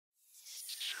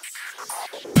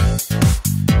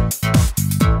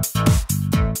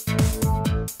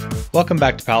Welcome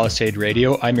back to Palisade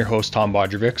Radio. I'm your host, Tom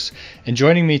Bodrovics, and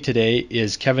joining me today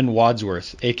is Kevin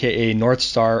Wadsworth, aka North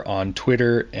Star on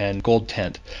Twitter and Gold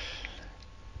Tent.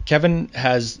 Kevin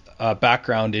has a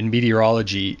background in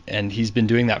meteorology, and he's been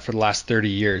doing that for the last 30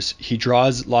 years. He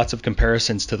draws lots of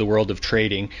comparisons to the world of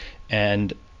trading,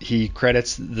 and he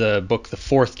credits the book The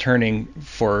Fourth Turning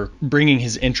for bringing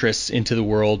his interests into the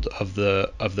world of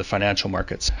the financial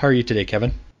markets. How are you today,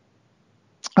 Kevin?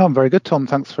 I'm very good, Tom.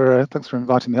 Thanks for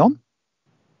inviting me on.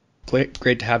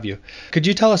 Great to have you. Could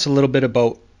you tell us a little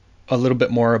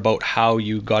bit more about how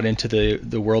you got into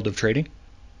the world of trading?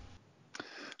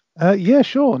 Yeah,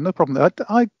 sure, no problem.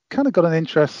 I kind of got an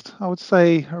interest, I would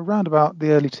say, around about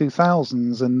the early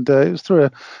 2000s, and it was through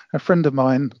a friend of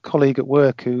mine, colleague at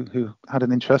work, who had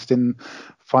an interest in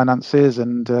finances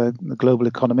and the global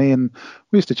economy, and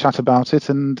we used to chat about it.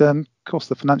 And of course,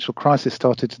 the financial crisis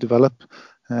started to develop.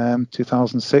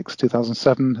 2006,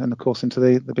 2007, and of course into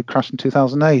the big crash in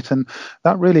 2008, and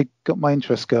that really got my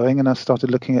interest going, and I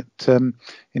started looking at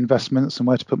investments and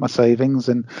where to put my savings,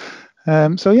 and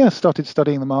started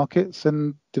studying the markets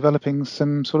and developing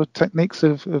some sort of techniques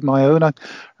of my own. I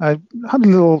had a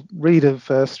little read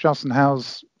of Strauss and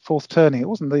Howe's Fourth Turning. It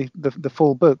wasn't the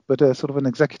full book, but sort of an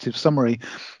executive summary,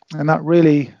 and that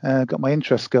really got my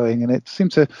interest going, and it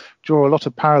seemed to draw a lot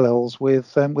of parallels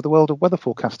with the world of weather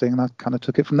forecasting, and I kind of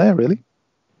took it from there, really.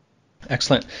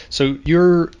 Excellent. So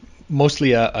you're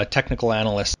mostly a technical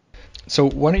analyst. So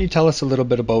why don't you tell us a little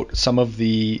bit about some of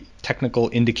the technical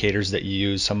indicators that you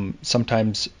use?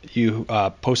 Sometimes you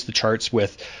post the charts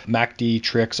with MACD,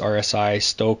 Trix, RSI,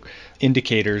 Stoke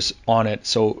indicators on it.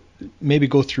 So maybe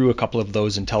go through a couple of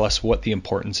those and tell us what the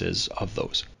importance is of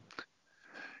those.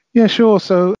 Yeah, sure.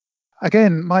 So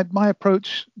again, my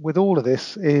approach with all of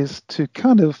this is to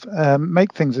kind of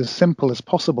make things as simple as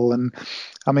possible. And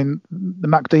I mean, the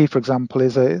MACD, for example,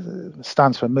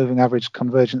 stands for Moving Average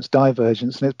Convergence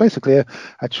Divergence, and it's basically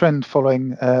a trend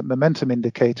following momentum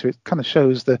indicator. It kind of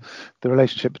shows the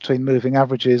relationship between moving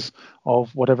averages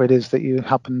of whatever it is that you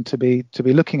happen to be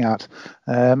looking at.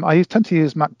 I tend to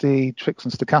use MACD, Trix,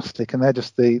 and Stochastic, and they're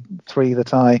just the three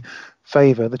that I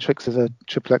favour. The Trix is a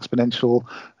triple exponential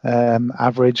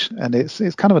average, and it's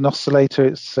kind of an oscillator.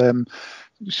 It's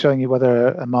showing you whether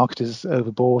a market is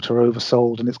overbought or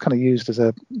oversold, and it's kind of used as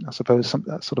sort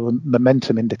of a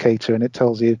momentum indicator, and it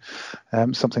tells you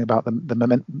something about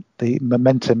the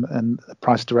momentum and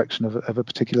price direction of a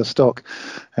particular stock.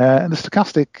 And the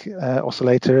stochastic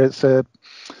oscillator, it's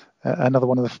another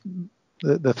one of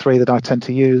the three that I tend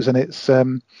to use, and it's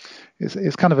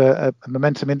kind of a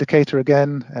momentum indicator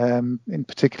again, in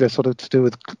particular sort of to do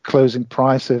with closing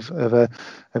price of a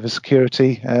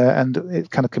security, and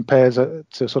it kind of compares to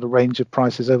a sort of range of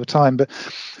prices over time. But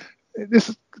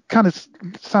this kind of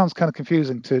sounds kind of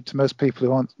confusing to most people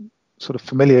who aren't sort of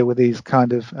familiar with these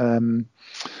kind of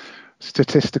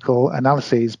statistical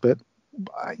analyses, but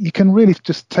you can really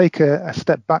just take a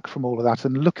step back from all of that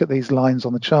and look at these lines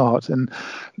on the chart and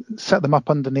set them up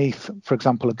underneath, for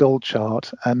example, a gold chart.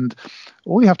 And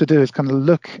all you have to do is kind of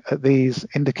look at these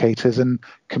indicators and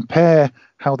compare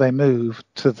how they move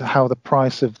to how the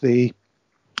price of the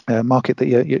market that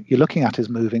you're looking at is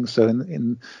moving. So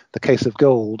in the case of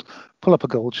gold, pull up a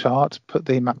gold chart, put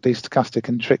the MACD, Stochastic,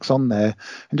 and Trix on there,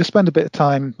 and just spend a bit of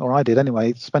time, or I did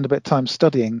anyway, spend a bit of time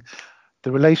studying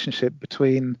the relationship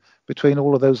between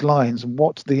all of those lines and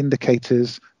what the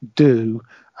indicators do,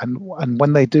 and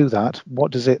when they do that,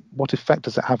 what effect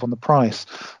does it have on the price?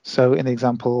 So in the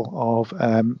example of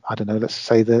I don't know, let's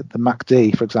say the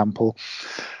MACD, for example,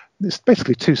 it's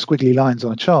basically two squiggly lines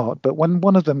on a chart, but when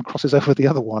one of them crosses over the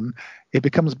other one, it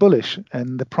becomes bullish,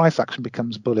 and the price action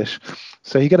becomes bullish.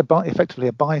 So you get effectively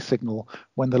a buy signal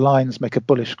when the lines make a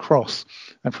bullish cross,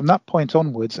 and from that point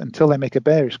onwards until they make a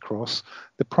bearish cross,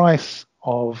 the price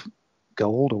of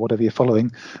gold or whatever you're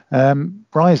following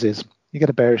rises. You get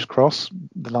a bearish cross,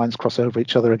 the lines cross over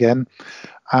each other again,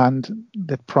 and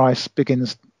the price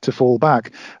begins to fall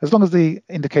back. As long as the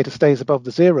indicator stays above the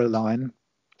zero line,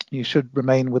 you should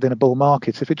remain within a bull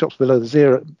market. If it drops below the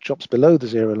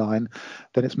zero line,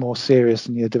 then it's more serious,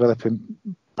 and you're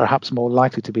perhaps more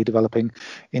likely to be developing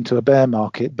into a bear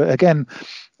market. But again,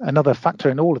 another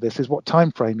factor in all of this is what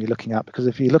time frame you're looking at, because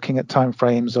if you're looking at time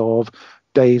frames of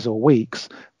days or weeks,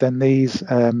 then these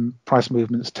price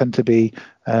movements tend to be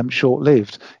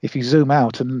short-lived. If you zoom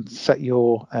out and set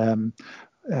your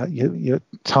your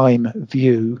time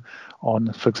view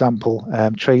on, for example,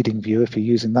 trading view, if you're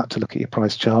using that to look at your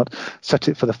price chart, set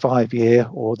it for the 5-year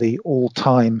or the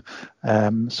all-time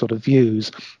sort of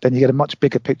views, then you get a much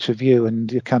bigger picture view,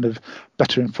 and you're kind of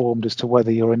better informed as to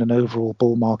whether you're in an overall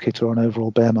bull market or an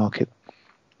overall bear market.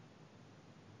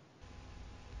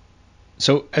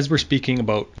 So as we're speaking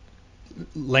about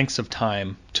lengths of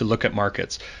time to look at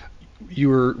markets, we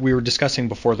were discussing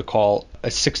before the call a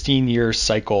 16-year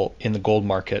cycle in the gold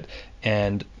market,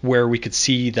 and where we could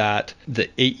see that the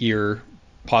 8-year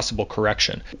possible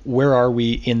correction. Where are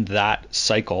we in that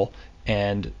cycle?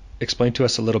 And explain to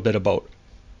us a little bit about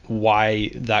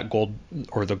why that gold,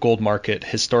 or the gold market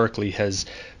historically, has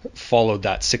followed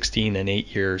that 16 and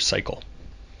 8-year cycle.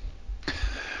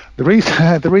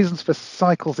 The reasons for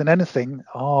cycles in anything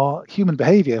are human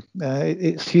behavior.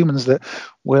 It's humans that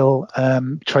will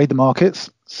trade the markets.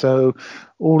 So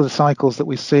all of the cycles that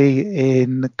we see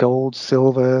in gold,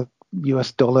 silver,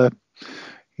 US dollar,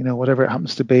 whatever it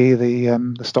happens to be,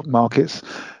 the stock markets,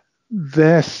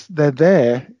 they're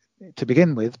there to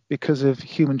begin with because of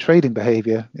human trading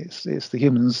behavior. It's the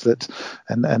humans that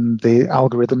and the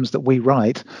algorithms that we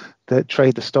write that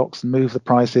trade the stocks and move the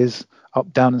prices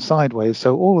up, down, and sideways.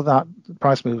 So all of that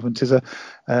price movement is a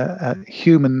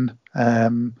human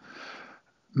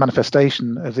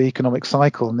manifestation of the economic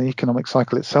cycle, and the economic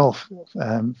cycle itself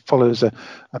follows a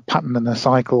pattern and a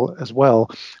cycle as well.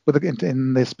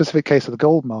 In the specific case of the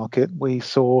gold market, we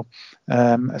saw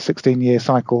a 16-year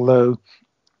cycle low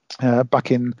back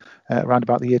in around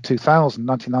about the year 2000,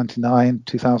 1999,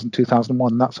 2000,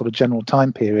 2001, that sort of general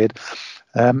time period.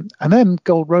 And then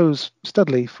gold rose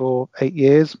steadily for 8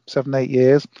 years, 8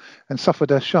 years, and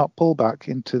suffered a sharp pullback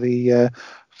into the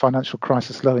financial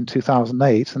crisis low in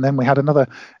 2008. And then we had another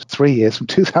 3 years from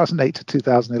 2008 to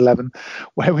 2011,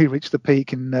 where we reached the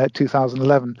peak in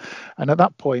 2011. And at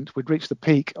that point, we'd reached the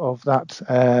peak of that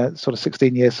sort of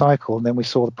 16-year cycle. And then we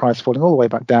saw the price falling all the way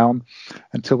back down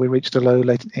until we reached a low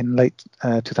late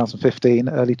 2015,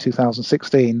 early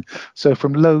 2016. So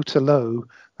from low to low,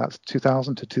 that's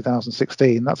 2000 to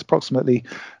 2016. That's approximately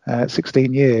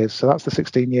 16 years. So that's the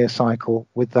 16-year cycle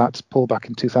with that pullback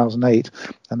in 2008,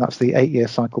 and that's the 8-year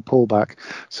cycle pullback.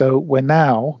 So we're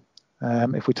now,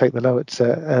 if we take the low at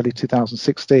early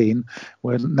 2016,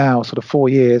 we're now sort of 4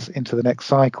 years into the next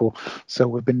cycle. So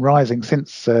we've been rising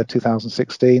since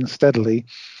 2016 steadily,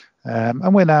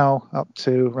 and we're now up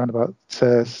to around about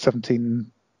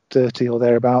 1730 or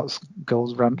thereabouts.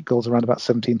 Gold's around about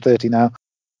 1730 now.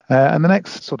 And the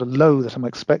next sort of low that I'm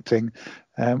expecting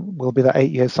will be that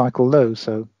 8-year cycle low.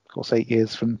 So, of course, 8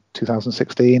 years from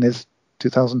 2016 is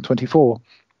 2024.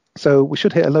 So we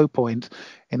should hit a low point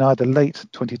in either late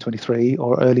 2023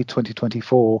 or early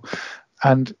 2024.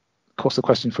 And, of course, the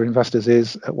question for investors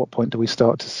is, at what point do we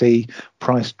start to see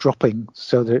price dropping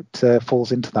so that it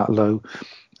falls into that low?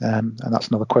 And that's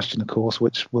another question, of course,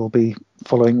 which we'll be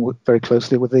following very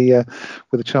closely with the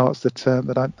charts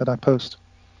that I post.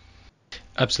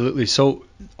 Absolutely. So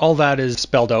all that is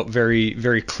spelled out very,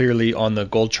 very clearly on the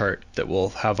gold chart that we'll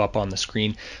have up on the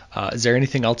screen. Is there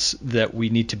anything else that we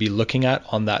need to be looking at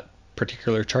on that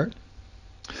particular chart?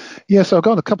 Yeah, so I've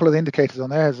got a couple of indicators on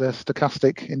there. There's a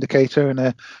stochastic indicator and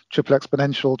a triple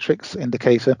exponential tricks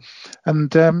indicator. And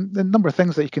there are a number of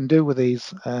things that you can do with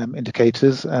these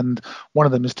indicators. And one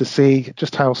of them is to see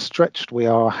just how stretched we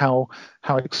are, how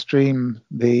extreme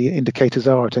the indicators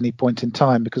are at any point in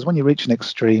time. Because when you reach an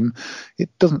extreme, it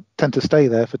doesn't tend to stay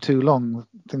there for too long.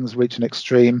 Things reach an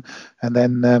extreme, and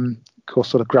then of course,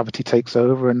 sort of gravity takes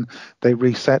over and they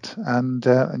reset, and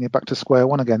you're back to square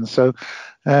one again. So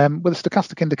with a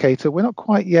stochastic indicator, we're not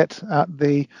quite yet at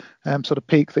the sort of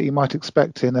peak that you might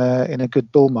expect in a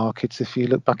good bull market. If you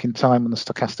look back in time on the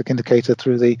stochastic indicator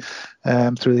through the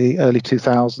early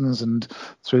 2000s and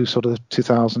through sort of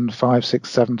 2005, 6,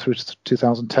 7 through to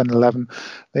 2010, 11,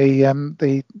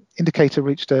 the indicator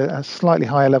reached a slightly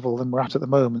higher level than we're at the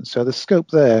moment. So there's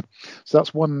scope there. So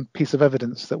that's one piece of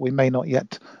evidence that we may not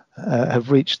yet have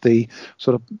reached the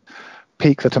sort of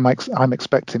peak that I'm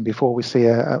expecting before we see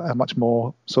a much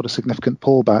more sort of significant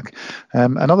pullback.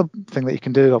 Another thing that you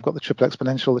can do, I've got the triple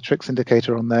exponential, the tricks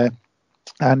indicator on there,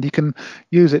 and you can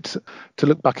use it to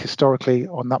look back historically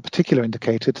on that particular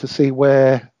indicator to see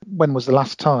when was the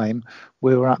last time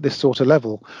we were at this sort of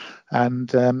level. And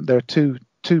there are two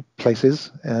places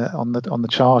on the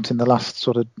chart in the last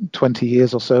sort of 20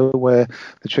 years or so where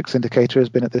the tricks indicator has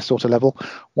been at this sort of level.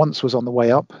 Once was on the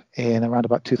way up in around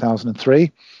about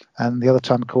 2003, and the other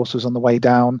time, of course, was on the way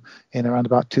down in around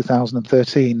about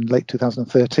 2013, late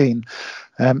 2013.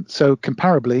 So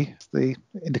comparably, the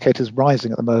indicator's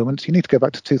rising at the moment, you need to go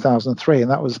back to 2003, and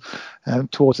that was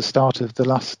towards the start of the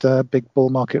last big bull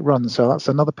market run. So that's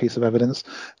another piece of evidence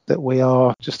that we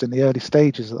are just in the early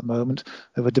stages at the moment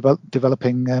of a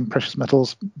developing precious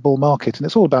metals bull market, and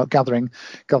it's all about gathering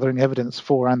evidence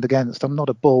for and against. I'm not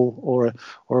a bull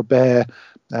or a bear.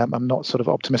 I'm not sort of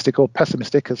optimistic or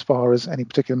pessimistic as far as any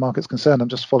particular market's concerned. I'm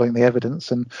just following the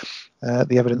evidence, and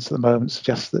the evidence at the moment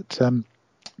suggests that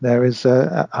there is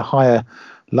a higher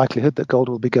likelihood that gold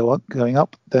will be going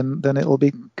up than it will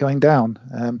be going down.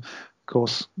 Of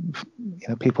course,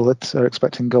 people that are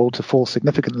expecting gold to fall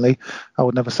significantly, I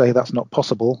would never say that's not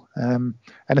possible.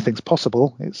 Anything's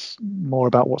possible. It's more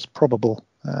about what's probable,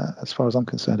 as far as I'm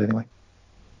concerned, anyway.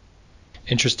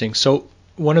 Interesting. So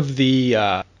one of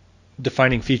the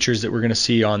defining features that we're going to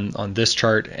see on this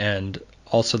chart, and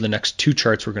also the next two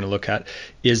charts we're going to look at,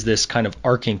 is this kind of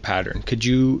arcing pattern. Could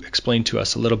you explain to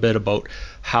us a little bit about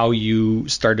how you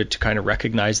started to kind of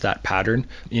recognize that pattern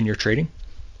in your trading?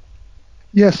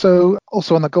 Yeah, so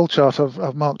also on the gold chart,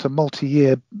 I've marked a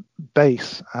multi-year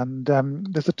base, and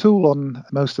there's a tool on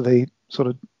most of the sort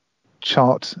of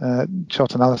chart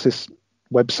analysis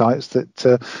websites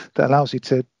that allows you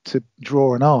to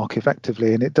draw an arc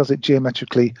effectively, and it does it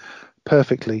geometrically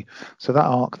perfectly. So that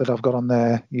arc that I've got on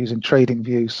there using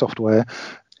TradingView software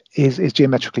is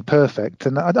geometrically perfect.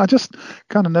 And I just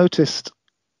kind of noticed,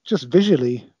 just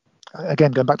visually,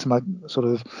 again going back to my sort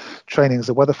of training as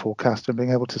a weather forecaster and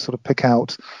being able to sort of pick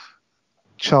out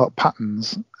chart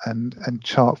patterns and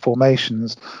chart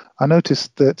formations, I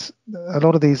noticed that a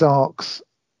lot of these arcs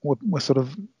were sort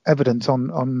of evident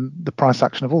on the price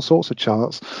action of all sorts of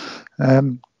charts.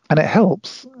 And it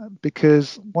helps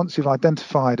because once you've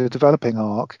identified a developing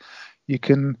arc, you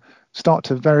can start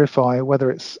to verify whether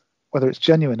it's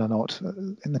genuine or not.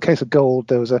 In the case of gold,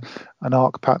 there was an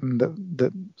arc pattern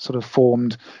that sort of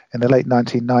formed in the late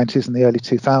 1990s and the early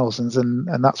 2000s,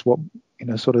 and that's what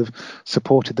sort of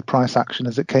supported the price action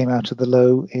as it came out of the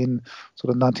low in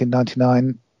sort of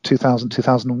 1999, 2000,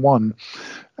 2001.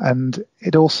 And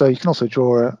you can also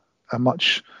draw a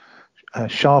much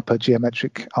sharper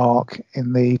geometric arc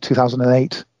in the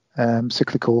 2008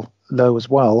 cyclical low as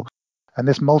well. And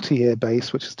this multi-year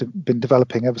base, which has been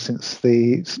developing ever since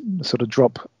the sort of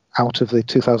drop out of the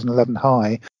 2011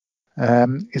 high,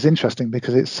 is interesting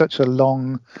because it's such a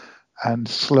long and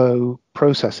slow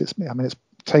process. It's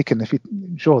taken, if you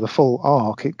draw the full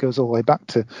arc, it goes all the way back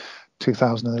to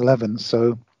 2011.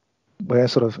 So we're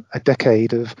sort of a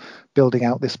decade of building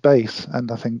out this base,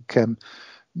 and I think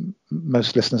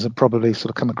most listeners have probably sort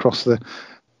of come across the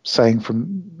saying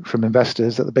from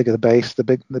investors that the bigger the base, the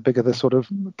bigger the sort of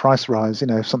price rise.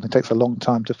 If something takes a long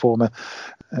time to form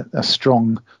a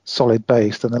strong, solid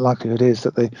base, then the likelihood is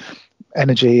that the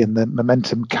energy and the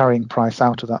momentum carrying price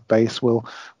out of that base will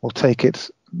take it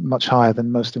much higher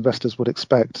than most investors would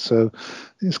expect. So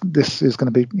this is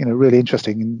going to be really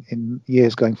interesting in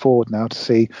years going forward now to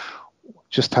see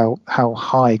just how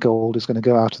high gold is going to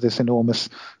go out of this enormous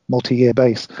multi-year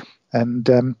base. And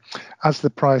as the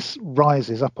price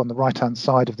rises up on the right-hand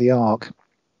side of the arc,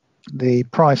 the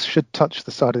price should touch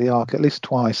the side of the arc at least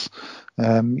twice,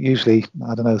 usually,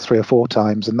 3 or 4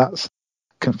 times, and that's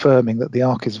confirming that the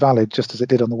arc is valid, just as it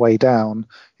did on the way down.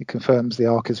 It confirms the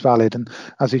arc is valid, and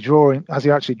as you're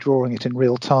actually drawing it in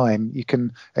real time, you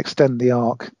can extend the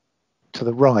arc to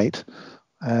the right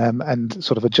and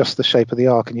sort of adjust the shape of the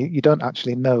arc, and you don't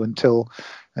actually know until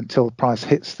the price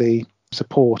hits the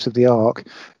support of the arc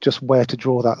just where to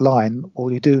draw that line.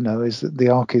 All you do know is that the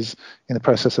arc is in the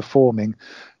process of forming.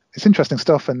 It's interesting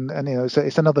stuff, and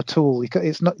it's another tool.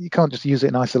 You can't just use it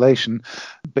in isolation,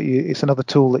 but it's another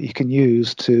tool that you can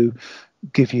use to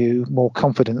give you more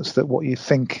confidence that what you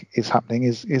think is happening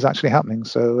is actually happening.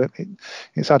 So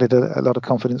it's added a lot of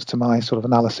confidence to my sort of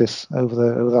analysis over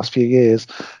the last few years,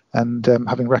 and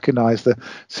having recognised the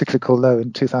cyclical low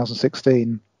in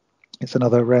 2016. It's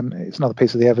another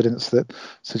piece of the evidence that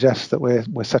suggests that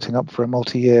we're setting up for a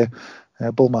multi-year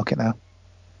bull market now.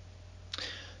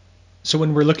 So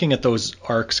when we're looking at those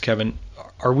arcs, Kevin,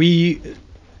 are we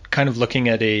kind of looking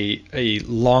at a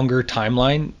longer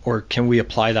timeline, or can we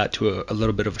apply that to a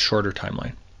little bit of a shorter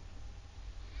timeline?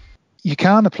 You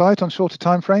can apply it on shorter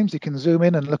time frames. You can zoom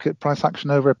in and look at price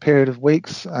action over a period of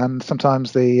weeks, and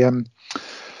sometimes the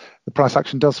price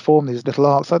action does form these little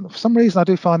arcs. For some reason, I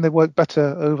do find they work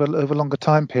better over longer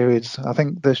time periods. I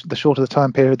think the shorter the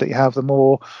time period that you have, the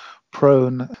more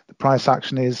prone the price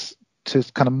action is to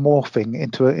kind of morphing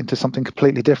into something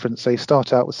completely different. So you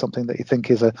start out with something that you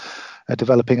think is a a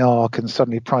developing arc, and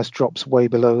suddenly price drops way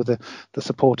below the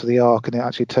support of the arc, and it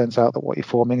actually turns out that what you're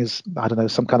forming is, I don't know,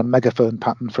 some kind of megaphone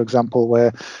pattern, for example,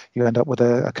 where you end up with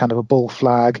a kind of a bull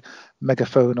flag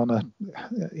megaphone on a,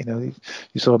 you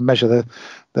sort of measure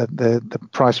the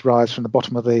price rise from the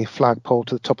bottom of the flagpole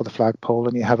to the top of the flagpole,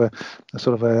 and you have a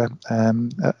sort of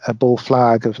a bull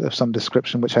flag of some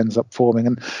description which ends up forming.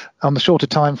 And on the shorter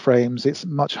time frames, it's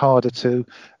much harder to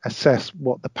assess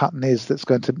what the pattern is that's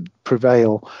going to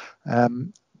prevail.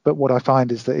 But what I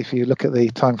find is that if you look at the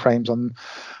time frames on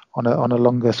a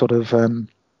longer sort of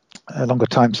a longer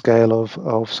time scale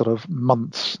of sort of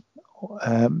months,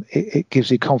 it gives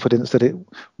you confidence that it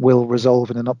will resolve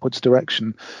in an upwards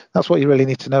direction. That's what you really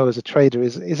need to know as a trader: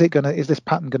 is this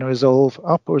pattern going to resolve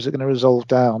up, or is it going to resolve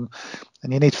down?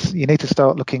 And you need to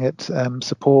start looking at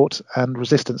support and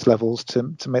resistance levels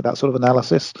to make that sort of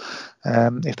analysis.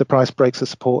 If the price breaks the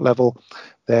support level,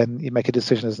 then you make a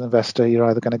decision as an investor. You're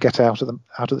either going to get out of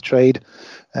the trade,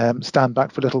 stand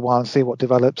back for a little while and see what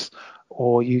develops,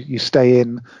 or you stay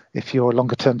in if you're a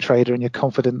longer term trader and you're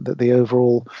confident that the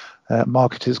overall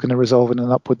market is going to resolve in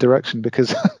an upward direction.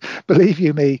 Because believe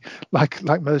you me, like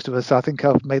most of us, I think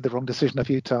I've made the wrong decision a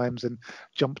few times and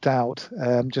jumped out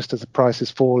just as the price is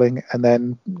falling, and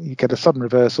then you get a sudden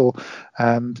reversal,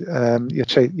 and you're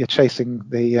chasing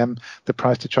the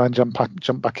price to try and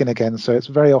jump back in again. So it's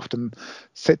very often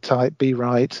sit tight, be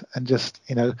right, and just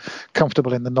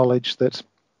comfortable in the knowledge that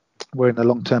we're in a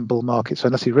long-term bull market. So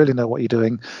unless you really know what you're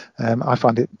doing, I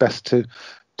find it best to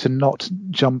not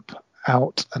jump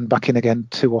out and back in again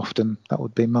too often. That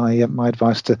would be my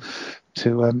advice to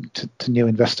new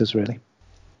investors, really.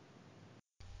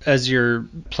 As you're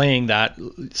playing that,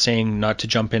 saying not to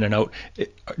jump in and out,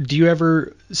 do you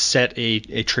ever set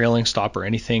a trailing stop or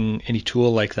any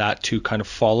tool like that to kind of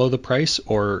follow the price,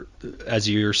 or as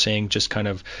you're saying, just kind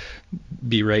of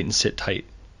be right and sit tight?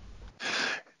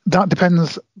 That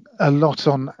depends a lot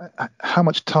on how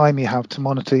much time you have to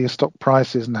monitor your stock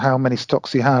prices and how many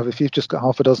stocks you have. If you've just got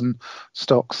half a dozen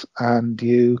stocks and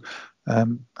you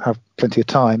have plenty of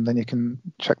time, then you can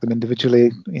check them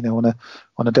individually,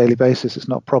 on a daily basis. It's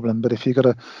not a problem. But if you've got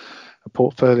a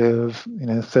portfolio of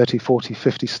 30, 40,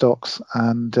 50 stocks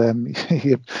and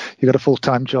you've got a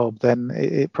full-time job, then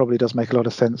it probably does make a lot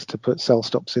of sense to put sell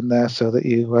stops in there so that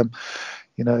you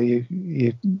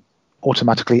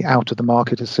automatically out of the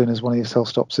market as soon as one of your sell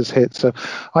stops is hit. So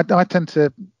I tend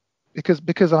to,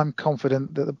 because I'm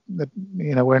confident that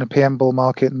we're in a PM bull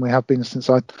market, and we have been since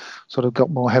I sort of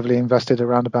got more heavily invested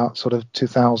around about sort of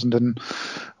 2000 and,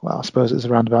 well, I suppose it's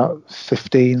around about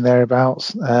 15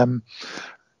 thereabouts.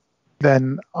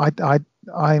 Then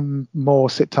I'm more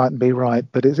sit tight and be right,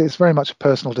 but it's very much a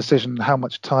personal decision how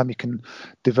much time you can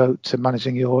devote to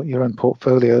managing your own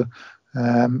portfolio.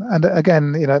 And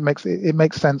again, it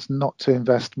makes sense not to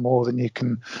invest more than you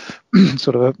can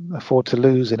sort of afford to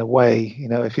lose in a way.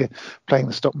 If you're playing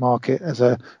the stock market as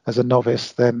a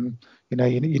novice, then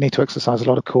you need to exercise a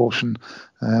lot of caution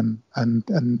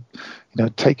and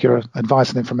take your advice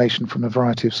and information from a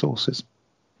variety of sources.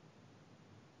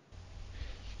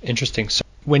 Interesting. So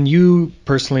when you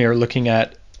personally are looking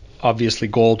at, obviously,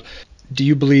 gold, do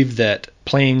you believe that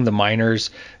playing the miners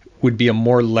would be a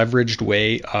more leveraged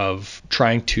way of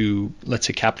trying to, let's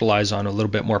say, capitalize on a little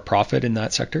bit more profit in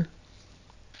that sector?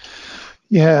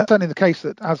 Yeah, certainly the case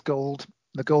that as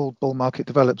the gold bull market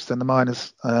develops, then the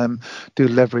miners do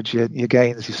leverage your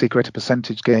gains. You see greater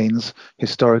percentage gains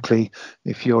historically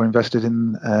if you're invested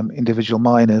in individual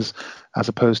miners as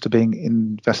opposed to being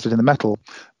invested in the metal.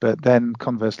 But then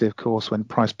conversely, of course, when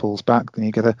price pulls back, then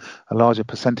you get a larger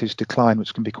percentage decline,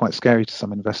 which can be quite scary to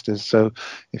some investors. So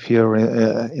if you're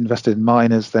invested in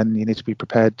miners, then you need to be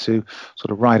prepared to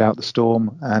sort of ride out the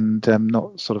storm and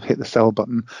not sort of hit the sell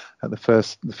button at the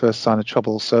first sign of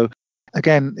trouble. So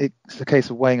again, it's a case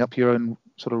of weighing up your own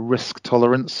sort of risk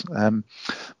tolerance.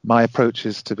 My approach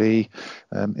is to be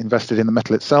invested in the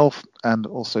metal itself, and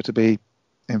also to be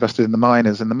invested in the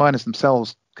miners. And the miners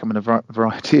themselves come in a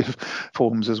variety of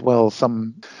forms as well.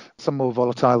 Some more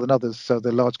volatile than others. So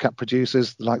the large cap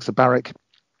producers, the likes of Barrick,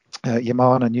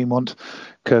 Yamana, Newmont,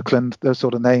 Kirkland, those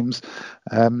sort of names,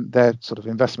 they're sort of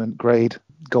investment grade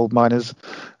gold miners.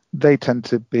 They tend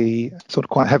to be sort of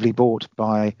quite heavily bought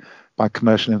by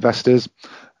commercial investors,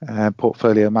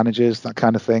 portfolio managers, that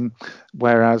kind of thing.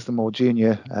 Whereas the more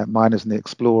junior miners and the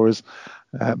explorers,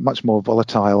 much more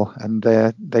volatile, and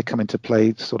they come into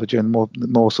play sort of during the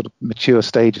more sort of mature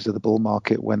stages of the bull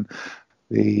market, when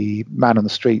the man on the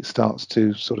street starts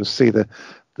to sort of see the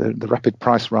rapid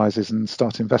price rises and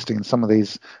start investing in some of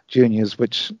these juniors,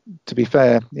 which, to be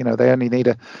fair, they only need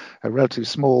a relatively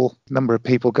small number of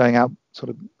people going out sort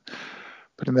of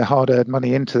putting their hard-earned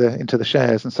money into the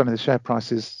shares, and suddenly the share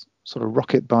prices sort of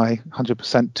rocket by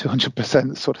 100%,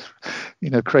 200%, sort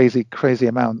of, crazy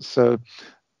amounts. So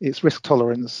it's risk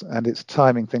tolerance and it's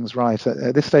timing things right.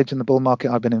 At this stage in the bull market,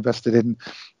 I've been invested in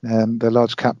the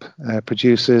large cap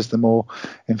producers, the more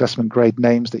investment grade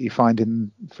names that you find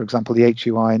in, for example, the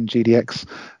HUI and GDX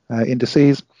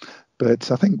indices. But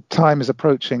I think time is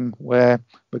approaching where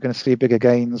we're going to see bigger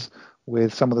gains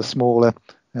with some of the smaller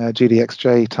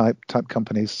GDXJ type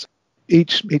companies.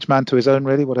 Each man to his own,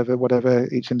 really. Whatever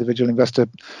each individual investor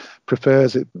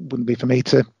prefers. It wouldn't be for me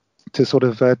to sort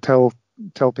of tell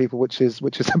people which is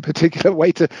a particular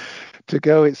way to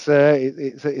go. It's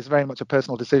very much a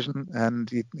personal decision, and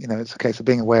it's a case of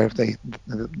being aware of the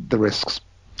risks.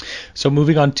 So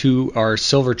moving on to our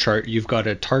silver chart, you've got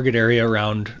a target area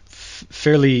around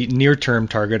fairly near-term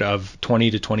target of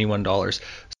 $20 to $21.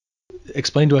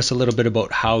 Explain to us a little bit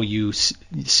about how you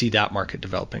see that market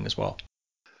developing as well.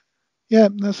 Yeah,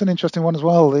 that's an interesting one as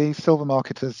well. The silver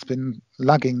market has been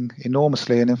lagging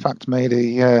enormously, and in fact made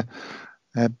a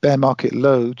bear market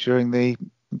low during the,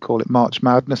 call it March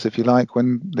madness, if you like,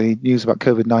 when the news about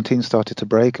COVID-19 started to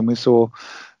break, and we saw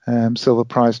silver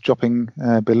price dropping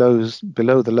below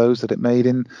the lows that it made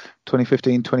in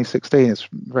 2015, 2016. It's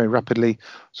very rapidly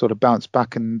sort of bounced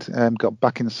back and got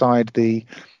back inside the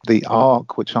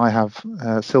arc, which I have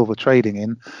silver trading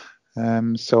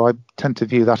in. So I tend to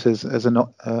view that as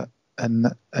an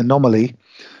anomaly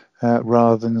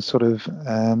rather than sort of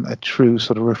a true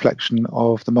sort of reflection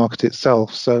of the market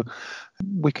itself. So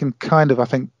we can kind of, I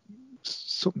think,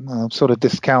 sort of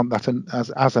discount that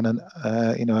as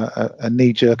a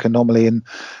knee-jerk anomaly and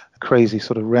a crazy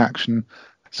sort of reaction.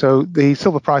 So the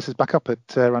silver price is back up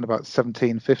at around about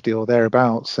 1750 or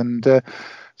thereabouts, and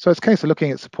so it's a case of looking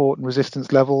at support and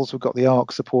resistance levels. We've got the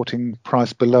arc supporting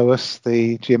price below us,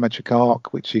 the geometric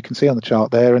arc, which you can see on the chart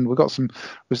there, and we've got some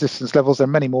resistance levels. There are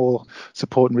many more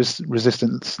support and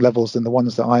resistance levels than the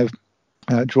ones that I've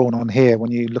drawn on here.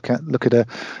 When you look at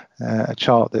a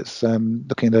chart that's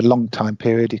looking at a long time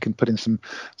period, you can put in some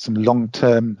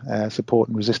long-term support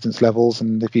and resistance levels,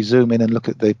 and if you zoom in and look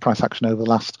at the price action over the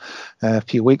last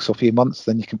few weeks or few months,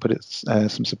 then you can put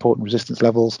some support and resistance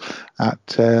levels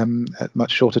at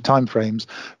much shorter time frames.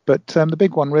 But the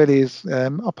big one really is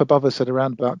up above us at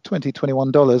around about $20,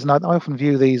 $21, and I often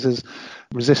view these as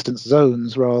resistance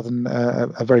zones rather than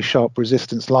a very sharp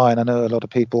resistance line. I know a lot of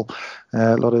people,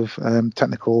 a lot of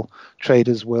technical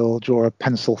traders will draw a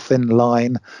pencil thin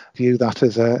line, view that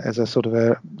as a sort of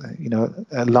a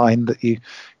line that you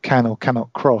can or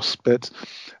cannot cross. But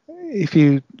if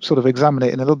you sort of examine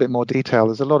it in a little bit more detail,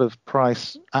 there's a lot of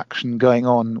price action going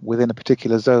on within a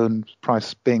particular zone,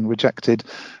 price being rejected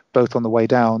both on the way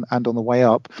down and on the way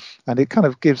up, and it kind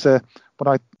of gives what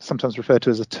I sometimes refer to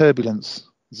as a turbulence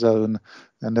zone.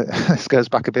 And this goes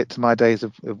back a bit to my days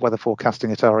of weather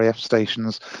forecasting at RAF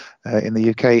stations in the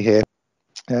UK here,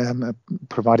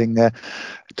 providing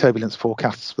turbulence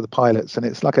forecasts for the pilots, and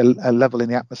it's like a level in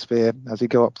the atmosphere as you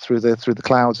go up through the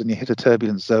clouds and you hit a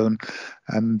turbulence zone,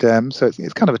 and so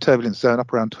it's kind of a turbulence zone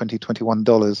up around $20,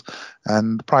 $21,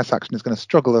 and the price action is going to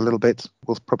struggle a little bit.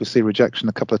 We'll probably see rejection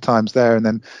a couple of times there, and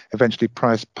then eventually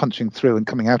price punching through and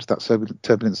coming out of that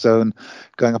turbulence zone,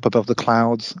 going up above the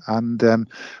clouds and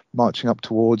marching up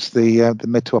towards the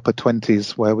mid to upper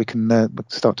 20s, where we can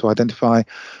start to identify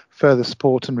further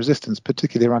support and resistance,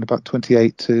 particularly around about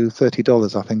 $28 to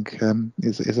 $30, I think,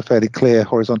 is a fairly clear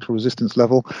horizontal resistance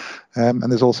level. And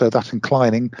there's also that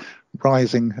inclining,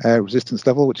 rising resistance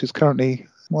level, which is currently,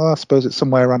 well, I suppose it's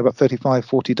somewhere around about $35,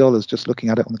 $40, just looking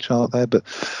at it on the chart there. But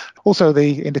also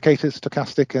the indicators,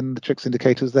 stochastic and the TRIX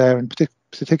indicators there, in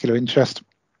particular interest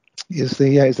is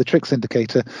the TRIX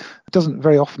indicator. It doesn't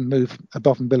very often move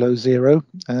above and below zero.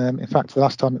 In fact, the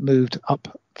last time it moved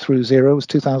up through zero was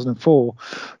 2004.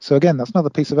 So again, that's another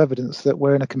piece of evidence that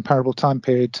we're in a comparable time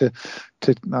period to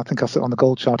I think I said on the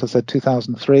gold chart I said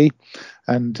 2003,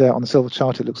 and on the silver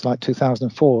chart it looks like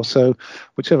 2004. So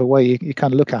whichever way you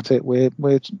kind of look at it, we're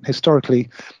historically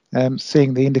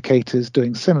seeing the indicators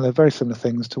doing very similar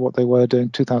things to what they were doing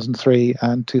 2003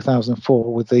 and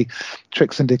 2004, with the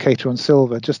TRIX indicator on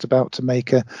silver just about to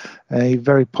make a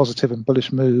very positive and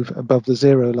bullish move above the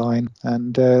zero line.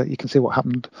 And you can see what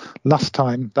happened last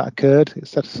time that occurred. It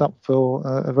set us up for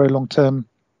a very long-term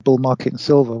bull market in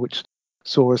silver, which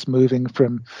saw us moving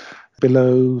from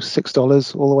below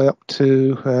 $6 all the way up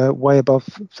to way above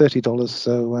 $30.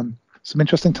 So some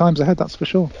interesting times ahead, that's for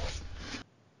sure.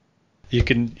 You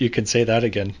can say that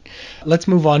again. Let's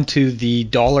move on to the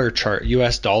dollar chart,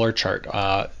 US dollar chart.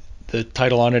 The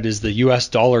title on it is the US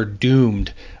dollar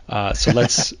doomed. So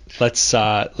let's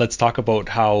talk about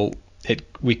how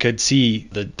we could see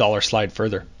the dollar slide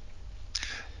further.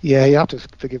 Yeah, you have to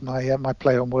forgive my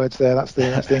play on words there. That's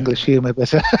the English humour.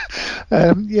 But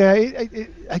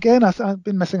again, I've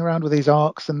been messing around with these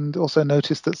arcs and also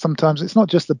noticed that sometimes it's not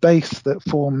just the base that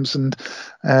forms and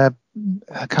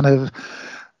kind of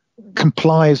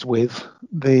complies with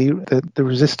the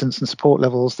resistance and support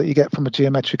levels that you get from a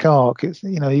geometric arc. It's,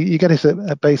 you get it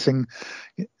a basing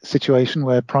situation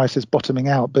where price is bottoming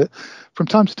out, but from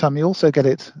time to time you also get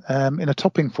it in a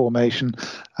topping formation.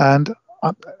 And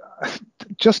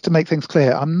just to make things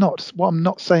clear, what I'm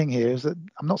not saying here is that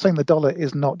I'm not saying the dollar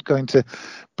is not going to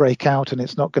break out and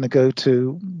it's not going to go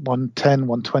to 110,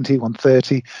 120,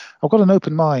 130. I've got an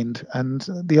open mind, and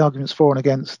the arguments for and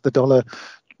against the dollar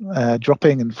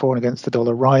dropping and for and against the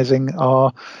dollar rising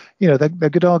are, they're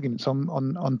good arguments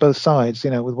on both sides.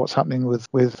 With what's happening with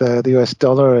the US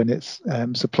dollar and its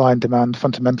supply and demand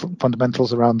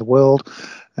fundamentals around the world.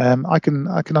 I can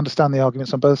understand the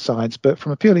arguments on both sides, but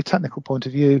from a purely technical point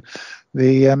of view,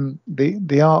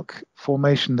 the arc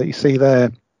formation that you see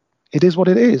there, it is what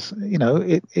it is.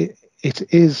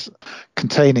 It is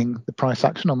containing the price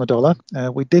action on the dollar.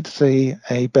 We did see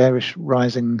a bearish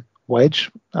rising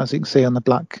wedge, as you can see on the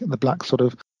black sort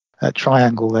of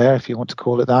triangle there, if you want to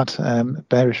call it that,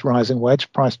 bearish rising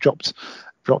wedge. Price dropped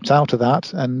out of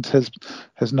that and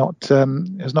has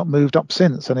not moved up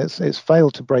since, and it's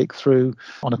failed to break through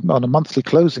on a monthly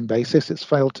closing basis. It's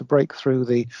failed to break through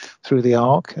the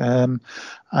arc,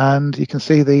 and you can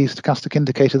see the stochastic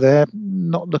indicator there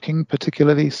not looking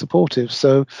particularly supportive.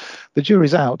 So the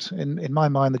jury's out. In my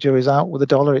mind, the jury's out with the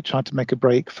dollar. It tried to make a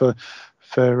break for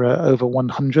over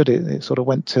 100. It sort of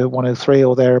went to 103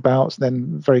 or thereabouts,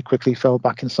 then very quickly fell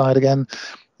back inside again,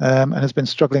 and has been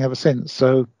struggling ever since.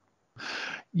 So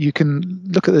you can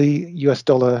look at the US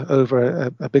dollar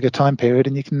over a bigger time period,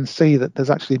 and you can see that there's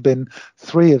actually been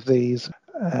three of these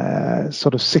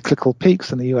sort of cyclical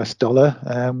peaks in the US dollar.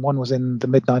 One was in the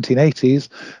mid 1980s,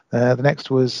 the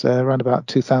next was around about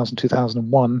 2000,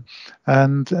 2001,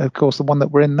 and of course the one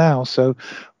that we're in now. So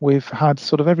we've had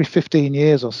sort of every 15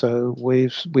 years or so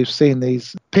we've seen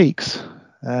these peaks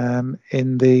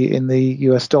in the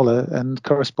US dollar and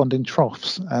corresponding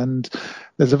troughs, and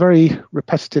there's a very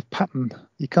repetitive pattern.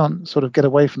 You can't sort of get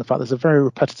away from the fact there's a very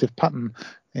repetitive pattern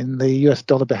in the US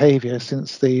dollar behavior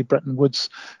since the Bretton Woods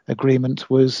agreement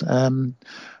was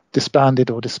disbanded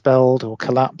or dispelled or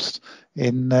collapsed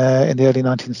in the early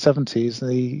 1970s.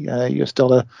 The US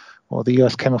dollar, or the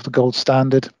US, came off the gold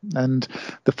standard, and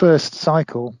the first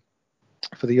cycle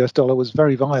for the US dollar was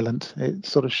very violent. It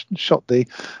sort of shot the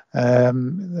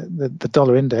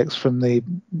dollar index from the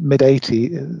mid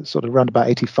 80, sort of around about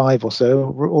 85 or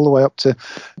so, all the way up to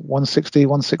 160,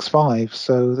 165.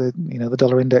 So the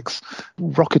dollar index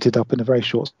rocketed up in a very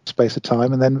short space of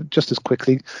time, and then just as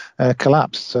quickly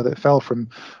collapsed, so that it fell from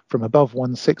above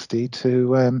 160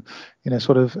 to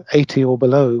sort of 80 or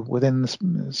below within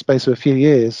the space of a few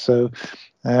years. So.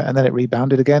 And then it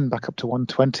rebounded again back up to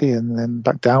 120 and then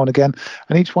back down again.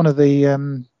 And each one of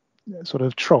the sort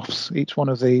of troughs, each one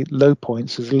of the low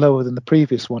points is lower than the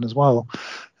previous one as well.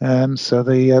 So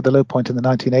the low point in the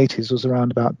 1980s was around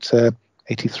about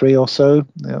 83 or so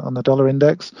on the dollar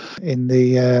index. In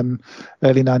the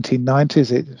early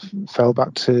 1990s, it fell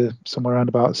back to somewhere around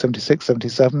about 76,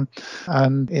 77.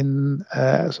 And in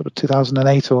sort of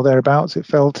 2008 or thereabouts, it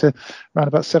fell to around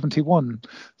about 71.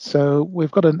 So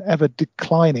we've got an ever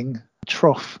declining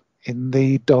trough in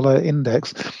the dollar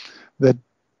index. The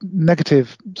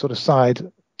negative sort of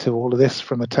side to all of this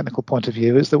from a technical point of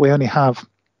view is that we only have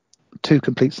two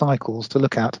complete cycles to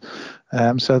look at,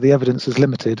 so the evidence is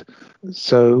limited.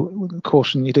 So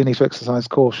caution, you do need to exercise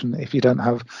caution if you don't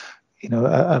have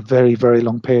a very, very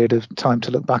long period of time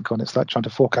to look back on. It's like trying to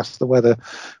forecast the weather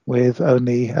with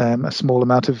only a small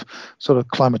amount of sort of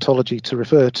climatology to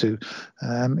refer to.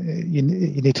 You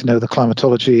need to know the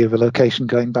climatology of a location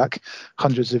going back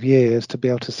hundreds of years to be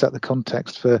able to set the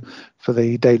context for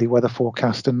the daily weather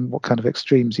forecast and what kind of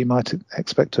extremes you might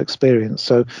expect to experience.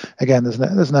 So again, there's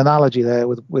an analogy there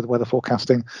with weather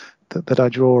forecasting that I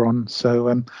draw on.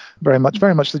 So very much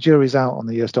the jury's out on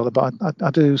the US dollar, but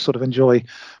I do sort of enjoy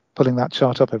pulling that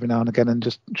chart up every now and again and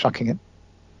just tracking it.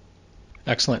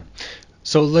 Excellent.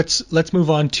 So let's move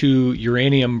on to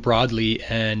uranium broadly,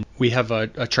 and we have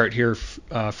a chart here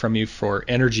from you for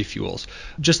energy fuels.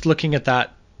 Just looking at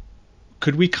that,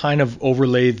 could we kind of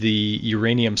overlay the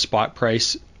uranium spot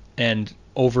price and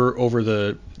over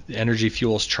the energy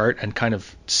fuels chart and kind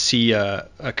of see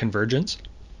a convergence?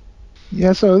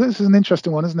 Yeah, so this is an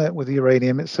interesting one, isn't it, with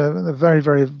uranium? It's a very,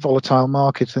 very volatile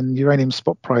market, and uranium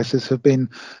spot prices have been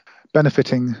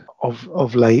benefiting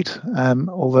of late.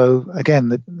 Although,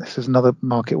 again, this is another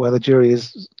market where the jury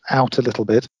is out a little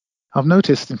bit. I've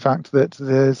noticed, in fact, that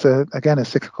there's, again, a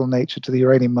cyclical nature to the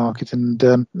uranium market, and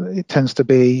it tends to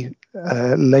be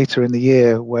later in the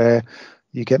year where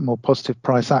you get more positive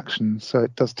price action. So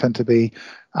it does tend to be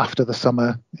after the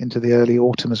summer into the early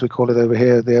autumn, as we call it over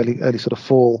here, the early sort of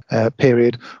fall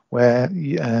period, where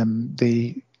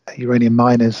the uranium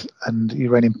miners and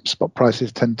uranium spot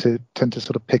prices tend to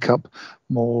sort of pick up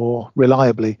more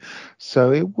reliably.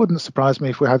 So it wouldn't surprise me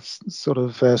if we had sort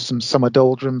of some summer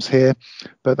doldrums here,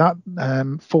 but that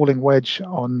falling wedge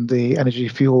on the energy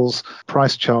fuels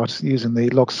price chart using the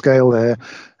log scale there,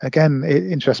 again, it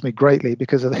interests me greatly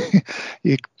because of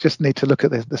you just need to look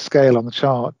at the scale on the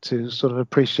chart to sort of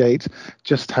appreciate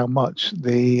just how much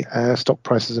the stock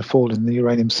prices have fallen in the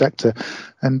uranium sector.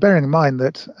 And bearing in mind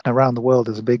that around the world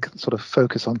there's a big sort of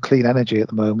focus on clean energy at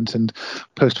the moment, and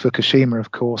post-Fukushima,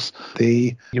 of course, the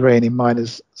uranium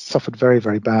miners suffered very,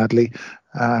 very badly,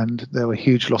 and there were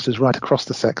huge losses right across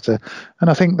the sector. And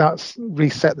I think that's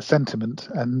reset the sentiment.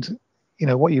 And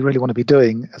what you really want to be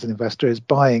doing as an investor is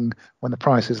buying when the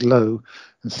price is low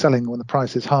and selling when the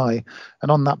price is high.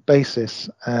 And on that basis,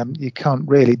 you can't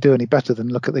really do any better than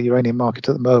look at the uranium market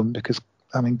at the moment, because,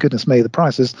 I mean, goodness me, the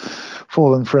price has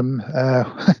fallen from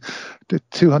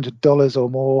 $200 or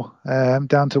more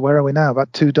down to, where are we now,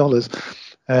 about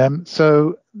 $2.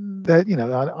 So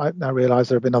that, I realise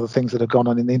there have been other things that have gone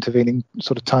on in the intervening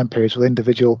sort of time periods with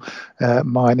individual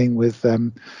mining, with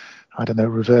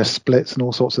reverse splits and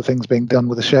all sorts of things being done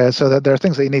with the shares. So that there are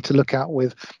things that you need to look at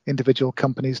with individual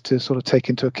companies to sort of take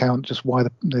into account just why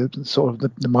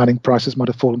the mining prices might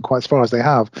have fallen quite as far as they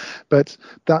have. But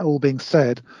that all being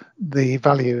said, the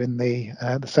value in the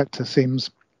sector seems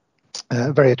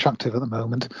very attractive at the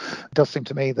moment. It does seem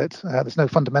to me that there's no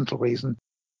fundamental reason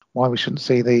why we shouldn't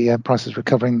see the prices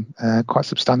recovering quite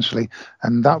substantially.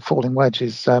 And that falling wedge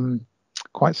is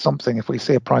quite something. If we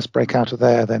see a price break out of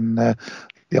there, then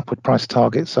the upward price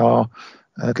targets are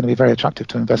going to be very attractive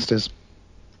to investors.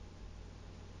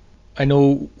 I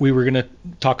know we were going to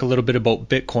talk a little bit about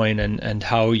Bitcoin and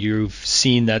how you've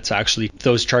seen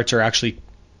those charts are actually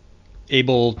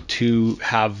able to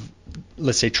have,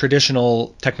 let's say,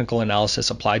 traditional technical analysis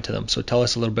applied to them. So tell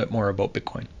us a little bit more about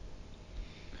Bitcoin.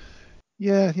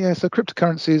 Yeah. So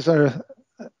cryptocurrencies are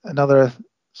another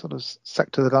sort of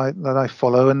sector that I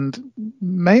follow, and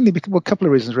mainly because, a couple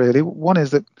of reasons really. One is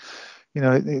that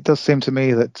it does seem to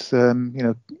me that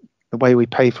the way we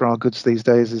pay for our goods these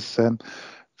days is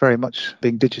very much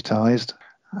being digitized.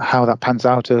 How that pans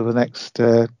out over the next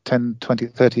 10, 20,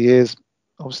 30 years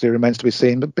obviously remains to be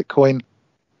seen. But Bitcoin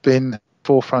been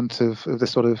forefront of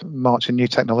this sort of march in new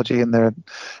technology, and there are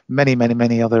many, many,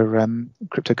 many other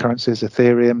cryptocurrencies,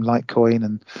 Ethereum,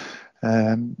 Litecoin,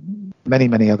 and many,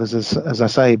 many others, as I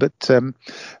say. But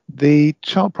the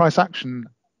chart price action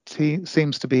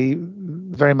seems to be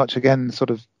very much, again, sort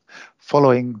of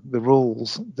following the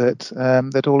rules that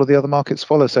all of the other markets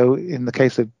follow. So in the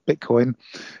case of Bitcoin,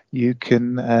 you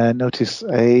can notice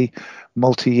a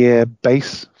multi-year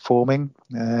base forming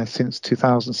since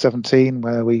 2017,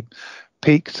 where we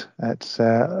peaked at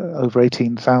over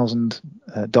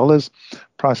 $18,000.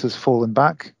 Price has fallen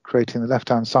back, creating the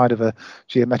left-hand side of a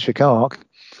geometric arc.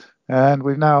 And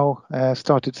we've now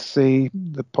started to see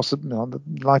the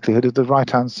likelihood of the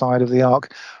right-hand side of the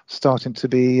arc starting to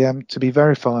be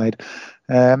verified.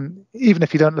 Even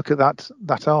if you don't look at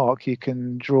that arc, you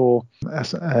can draw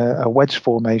a wedge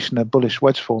formation, a bullish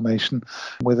wedge formation,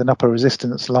 with an upper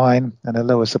resistance line and a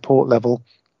lower support level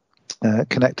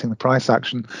connecting the price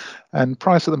action. And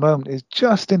price at the moment is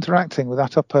just interacting with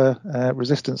that upper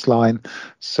resistance line.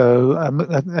 So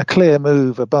a clear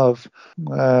move above,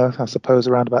 I suppose,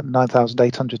 around about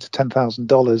 $9,800 to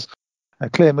 $10,000. A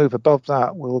clear move above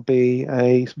that will be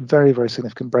a very, very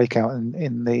significant breakout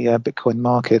in the Bitcoin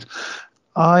market.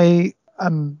 I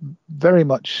am very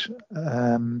much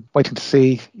waiting to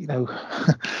see,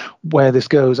 where this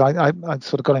goes. I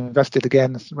sort of got invested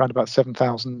again around about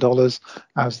 $7,000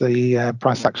 as the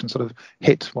price action sort of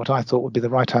hit what I thought would be the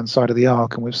right-hand side of the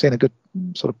arc, and we've seen a good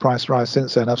sort of price rise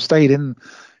since then. I've stayed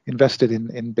invested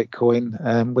in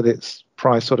Bitcoin with its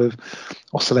price sort of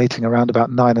oscillating around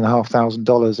about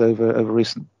 $9,500 over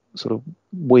recent sort of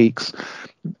weeks.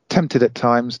 Tempted at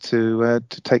times to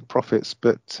take profits,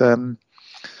 but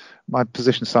my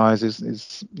position size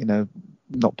is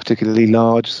not particularly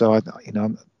large, so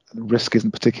risk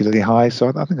isn't particularly high. So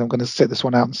I think I'm going to sit this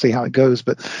one out and see how it goes.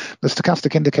 But the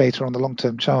stochastic indicator on the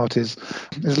long-term chart is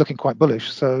looking quite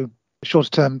bullish. So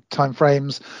shorter-term time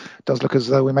frames does look as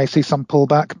though we may see some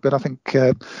pullback, but I think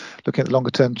looking at the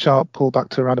longer-term chart, pullback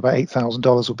to around about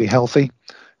 $8,000 will be healthy.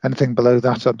 Anything below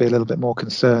that, I'd be a little bit more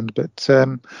concerned. But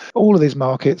all of these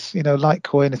markets,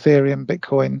 Litecoin, Ethereum,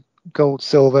 Bitcoin, gold,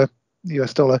 silver,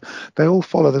 US dollar, they all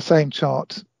follow the same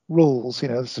chart rules,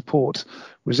 the support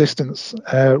resistance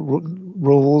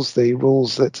rules, the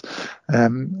rules that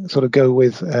sort of go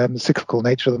with the cyclical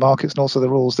nature of the markets, and also the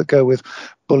rules that go with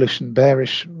bullish and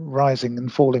bearish, rising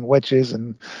and falling wedges,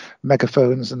 and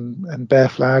megaphones, and bear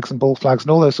flags and bull flags,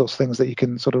 and all those sorts of things that you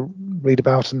can sort of read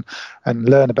about and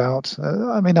learn about.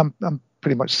 I'm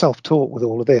pretty much self-taught with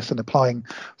all of this and applying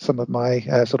some of my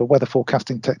sort of weather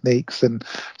forecasting techniques and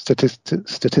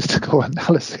statistical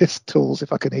analysis tools,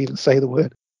 if I can even say the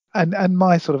word. And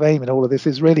my sort of aim in all of this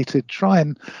is really to try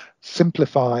and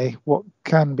simplify what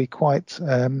can be quite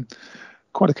a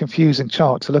confusing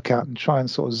chart to look at, and try and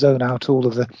sort of zone out all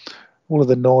of the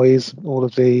noise, all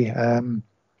of the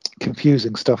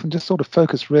confusing stuff, and just sort of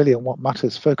focus really on what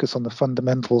matters. Focus on the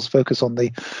fundamentals. Focus on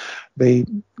the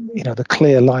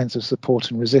clear lines of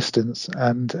support and resistance,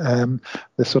 and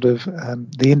the sort of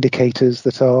the indicators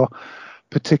that are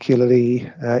particularly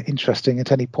interesting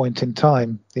at any point in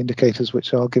time, the indicators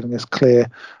which are giving us clear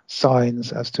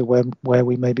signs as to where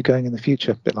we may be going in the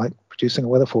future, a bit like producing a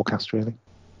weather forecast, really.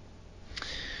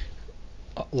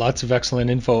 Lots of excellent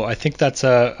info. I think that's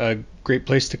a great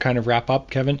place to kind of wrap up,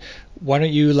 Kevin. Why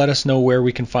don't you let us know where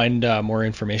we can find more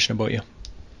information about you?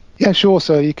 Yeah, sure.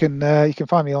 So you can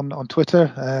find me on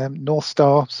Twitter,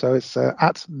 Northstar. So it's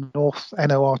at North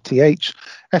NORTH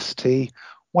ST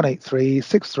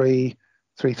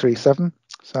 1836337.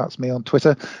 So that's me on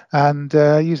Twitter, and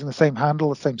using the same handle,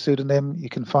 the same pseudonym, you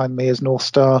can find me as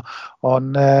Northstar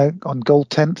on Gold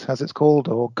Tent, as it's called,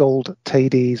 or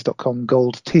goldtades.com,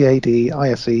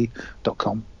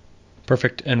 goldtadise.com.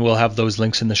 Perfect, and we'll have those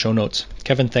links in the show notes.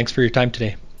 Kevin, thanks for your time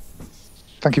today.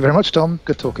 Thank you very much, Tom.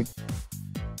 Good talking.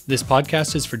 This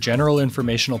podcast is for general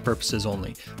informational purposes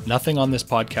only. Nothing on this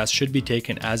podcast should be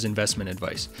taken as investment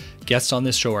advice. Guests on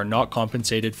this show are not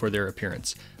compensated for their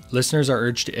appearance. Listeners are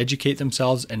urged to educate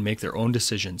themselves and make their own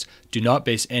decisions. Do not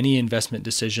base any investment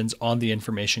decisions on the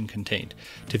information contained.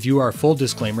 To view our full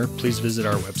disclaimer, please visit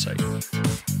our website.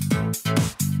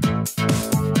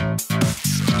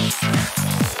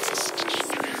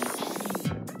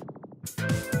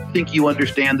 Think you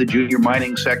understand the junior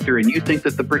mining sector, and you think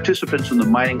that the participants in the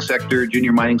mining sector,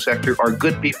 junior mining sector, are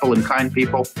good people and kind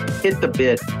people, hit the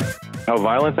bid. How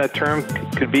violent that term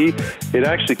could be, it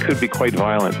actually could be quite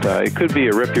violent. It could be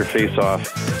a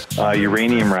rip-your-face-off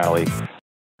uranium rally.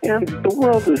 And the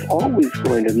world is always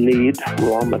going to need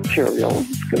raw materials.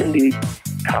 It's going to need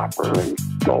copper and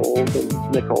gold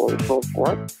and nickel and so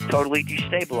forth. Totally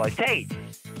destabilized. Hey,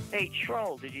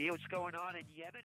 Troll, did you hear what's going on in Yemen?